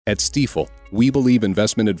At Stifel, we believe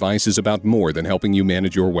investment advice is about more than helping you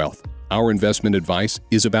manage your wealth. Our investment advice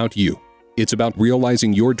is about you. It's about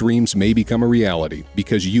realizing your dreams may become a reality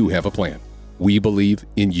because you have a plan. We believe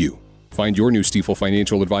in you. Find your new Stifel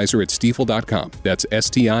financial advisor at stifel.com. That's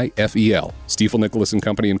STIFEL. Stifel Nicholas and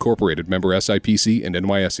Company Incorporated, member SIPC and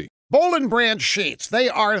NYSE. Boll & Branch sheets. They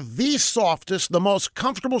are the softest, the most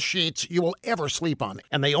comfortable sheets you will ever sleep on,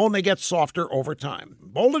 and they only get softer over time.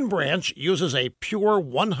 Boll & Branch uses a pure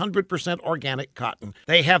 100% organic cotton.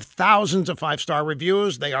 They have thousands of five-star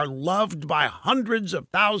reviews. They are loved by hundreds of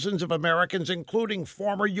thousands of Americans, including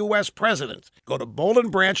former U.S. presidents. Go to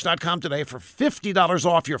bollandbranch.com today for $50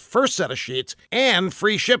 off your first set of sheets and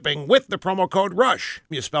free shipping with the promo code RUSH.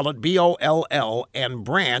 You spell it B-O-L-L and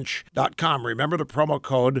branch.com. Remember the promo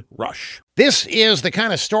code RUSH. This is the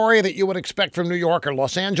kind of story that you would expect from New York or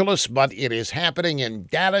Los Angeles, but it is happening in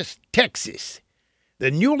Dallas, Texas.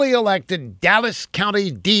 The newly elected Dallas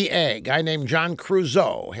County DA, a guy named John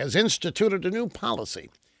Creuzot, has instituted a new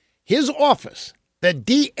policy. His office, the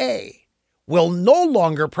DA, will no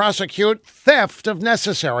longer prosecute theft of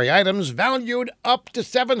necessary items valued up to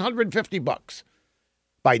 $750.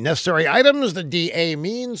 By necessary items, the DA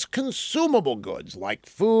means consumable goods like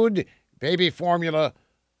food, baby formula,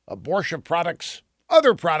 abortion products,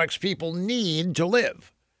 other products people need to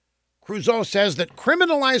live. Creuzot says that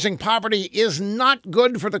criminalizing poverty is not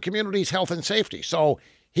good for the community's health and safety, so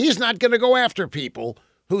he's not going to go after people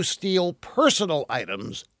who steal personal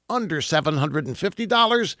items under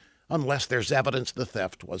 $750 unless there's evidence the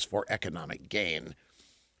theft was for economic gain.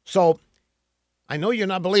 So, I know you're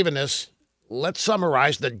not believing this. Let's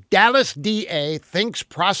summarize. The Dallas DA thinks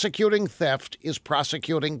prosecuting theft is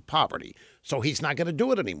prosecuting poverty, so he's not going to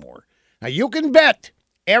do it anymore. Now, you can bet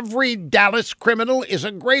every Dallas criminal is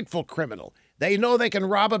a grateful criminal. They know they can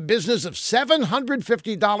rob a business of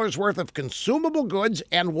 $750 worth of consumable goods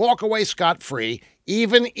and walk away scot-free.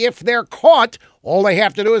 Even if they're caught, all they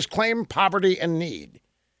have to do is claim poverty and need.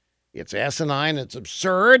 It's asinine, it's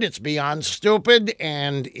absurd, it's beyond stupid,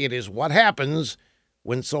 and it is what happens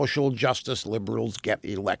when social justice liberals get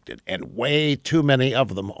elected, and way too many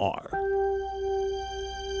of them are.